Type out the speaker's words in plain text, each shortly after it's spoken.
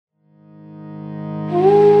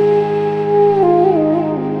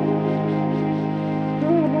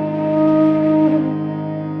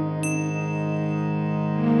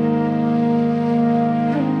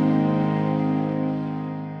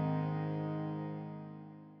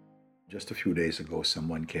Just a few days ago,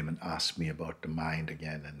 someone came and asked me about the mind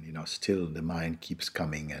again, and still the mind keeps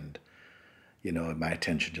coming, and my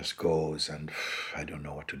attention just goes, and I don't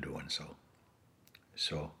know what to do, and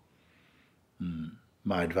so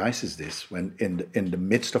my advice is this: when in the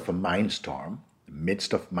midst of a mind storm,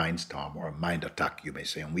 or a mind attack, you may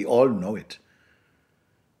say, and we all know it.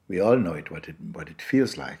 We all know it, what it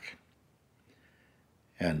feels like,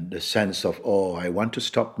 and the sense of, oh, I want to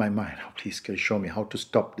stop my mind. Oh, please, can you show me how to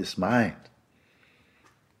stop this mind?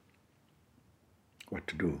 What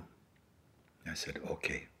to do? I said,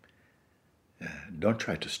 okay, don't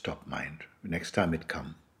try to stop mind. Next time it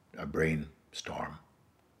come, a brain storm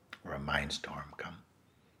or a mind storm come,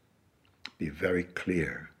 be very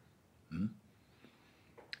clear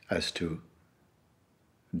as to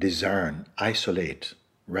discern, isolate,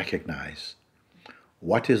 recognize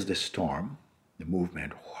what is the storm, the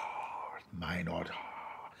movement, mind,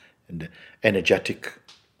 and the energetic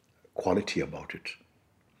quality about it.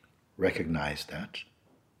 Recognize that,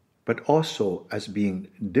 but also as being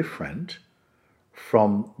different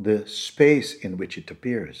from the space in which it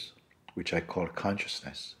appears, which I call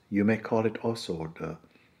consciousness. You may call it also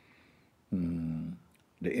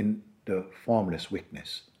the formless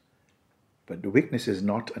witness. But the witness is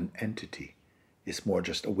not an entity. It's more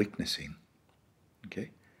just a witnessing. Okay?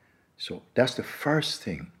 So that's the first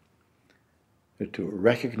thing, to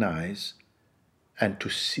recognize and to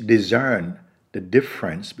discern the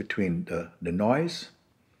difference between the noise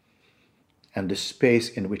and the space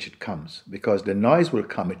in which it comes. Because the noise will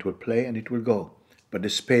come, it will play, and it will go. But the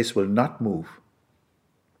space will not move.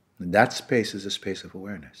 And that space is a space of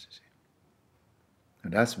awareness. You see?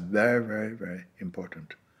 And that's very, very, very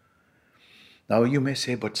important. Now you may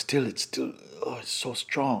say, but still, it's so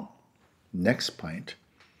strong. Next point.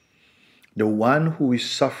 The one who is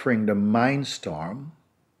suffering the mind storm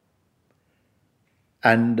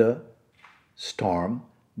and the storm,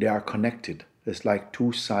 they are connected. It's like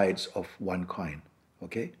two sides of one coin.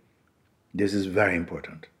 Okay? This is very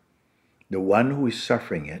important. The one who is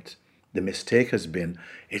suffering it, the mistake has been,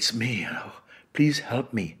 it's me, please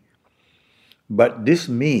help me. But this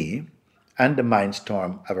me and the mind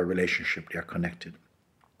storm have a relationship. They are connected.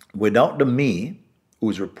 Without the me who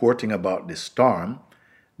is reporting about this storm,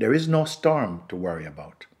 there is no storm to worry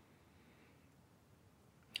about.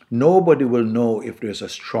 Nobody will know if there's a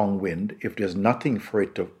strong wind, if there's nothing for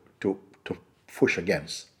it to push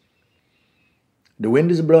against. The wind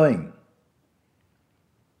is blowing.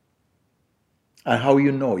 And how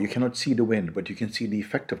you know? You cannot see the wind, but you can see the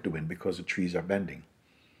effect of the wind because the trees are bending.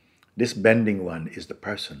 This bending one is the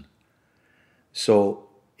person. So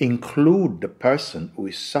include the person who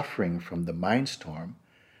is suffering from the mind storm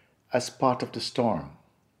as part of the storm.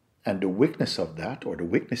 And the witness of that, or the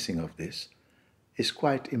witnessing of this, is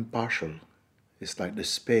quite impartial. It's like the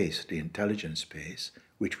space, the intelligent space,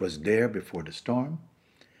 which was there before the storm.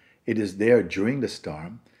 It is there during the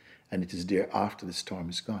storm, and it is there after the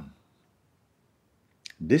storm is gone.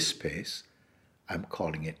 This space, I'm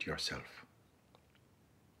calling it yourself.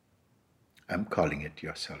 I'm calling it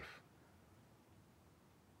yourself.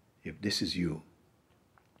 If this is you,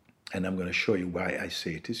 and I'm going to show you why I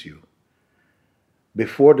say it is you.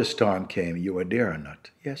 Before the storm came, you were there or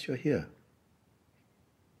not? Yes, you're here.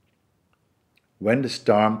 When the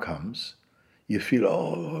storm comes, you feel,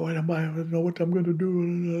 oh, what am I? I don't know what I'm going to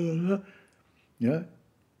do. Yeah?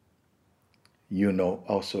 You know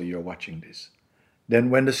also you're watching this. Then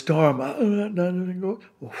when the storm,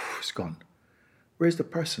 it's gone. Where's the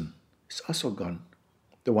person? It's also gone.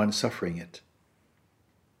 The one suffering it.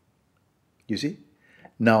 You see?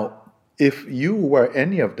 Now, if you were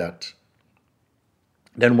any of that,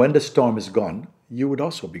 then when the storm is gone, you would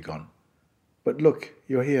also be gone. But look,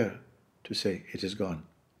 you're here to say it is gone.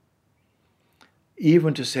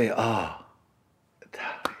 Even to say,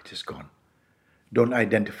 it is gone. Don't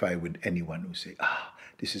identify with anyone who say,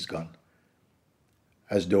 this is gone.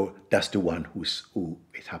 As though that's the one who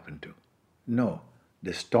it happened to. No,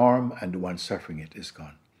 the storm and the one suffering it is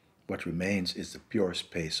gone. What remains is the pure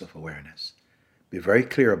space of awareness. Be very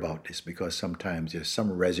clear about this, because sometimes there's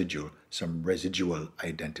some residual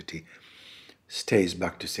identity stays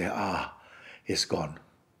back to say, it's gone.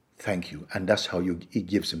 Thank you. And that's how he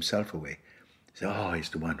gives himself away. He says, he's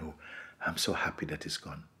the one who, I'm so happy that he's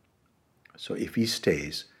gone. So if he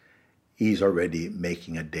stays, he's already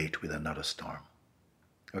making a date with another storm.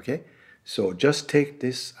 Okay? So just take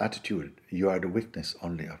this attitude. You are the witness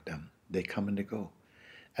only of them. They come and they go.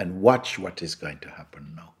 And watch what is going to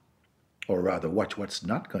happen now. Or rather, watch what's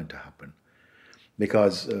not going to happen.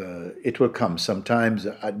 Because it will come. Sometimes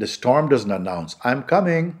the storm doesn't announce, I'm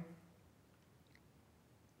coming.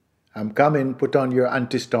 I'm coming, put on your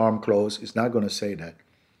anti-storm clothes. It's not going to say that.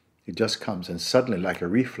 It just comes, and suddenly, like a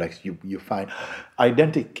reflex, you find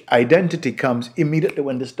identity comes immediately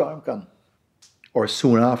when the storm comes, or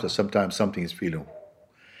soon after. Sometimes something is feeling,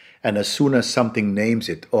 and as soon as something names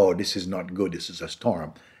it, oh, this is not good, this is a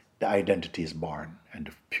storm, the identity is born, and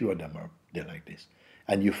the few of them are there like this.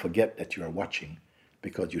 And you forget that you are watching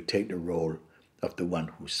because you take the role of the one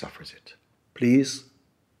who suffers it. Please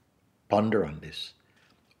ponder on this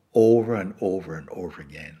over and over and over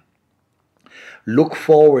again. Look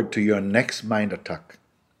forward to your next mind attack,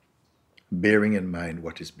 bearing in mind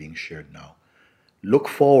what is being shared now. Look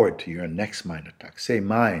forward to your next mind attack. Say,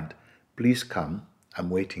 mind, please come. I'm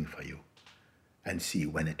waiting for you. And see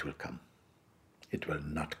when it will come. It will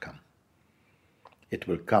not come. It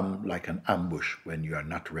will come like an ambush when you are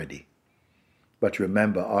not ready. But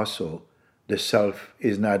remember also, the self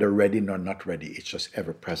is neither ready nor not ready. It's just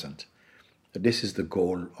ever present. This is the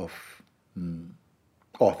goal of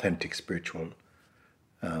authentic spiritual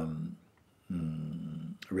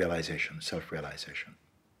realization, self-realization.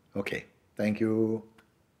 Okay, thank you.